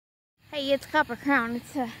Hey, it's Copper Crown.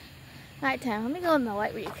 It's nighttime. Let me go in the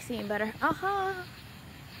light where you can see him better. Alright,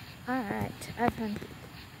 I've been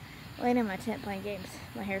laying in my tent playing games.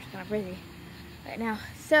 My hair's kind of frizzy right now.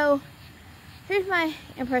 So, here's my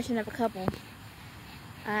impression of a couple.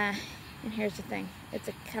 And here's the thing. It's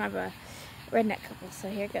a kind of a redneck couple, so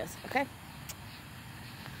here it goes, okay?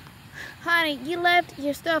 Honey, you left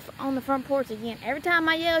your stuff on the front porch again. Every time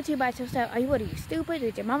I yell at you about your stuff, what are you, stupid?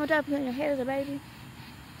 Did your mama drop you on your head as a baby?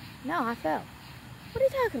 No, I fell. What are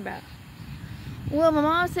you talking about? Well, my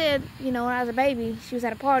mom said, when I was a baby, she was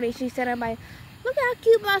at a party, she said, everybody, look how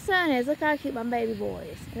cute my son is, look how cute my baby boy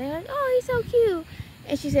is. And they're like, oh, he's so cute.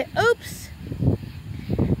 And she said, oops.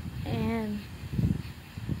 And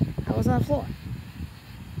I was on the floor.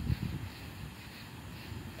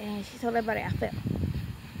 And she told everybody I fell.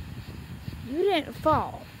 You didn't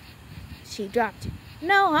fall. She dropped you.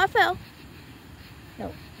 No, I fell.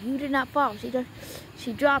 No, you did not fall. She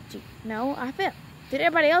dropped you. No, I fell. Did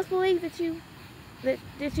everybody else believe that you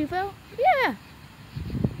fell? Yeah.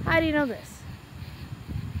 How do you know this?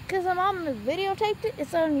 Because my mom videotaped it.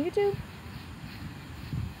 It's on YouTube.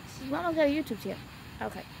 Mama's got a YouTube channel.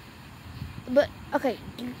 Okay. But okay,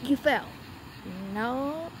 you fell.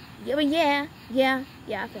 No. Yeah,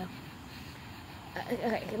 I fell.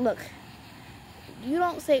 Okay, look. You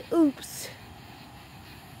don't say oops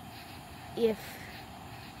if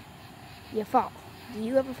you fall. Do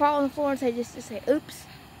you ever fall on the floor and say oops?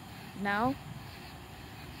 No?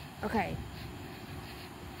 Okay.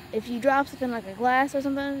 If you drop something like a glass or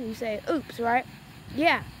something, you say oops, right?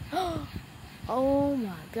 Yeah. Oh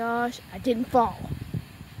my gosh, I didn't fall.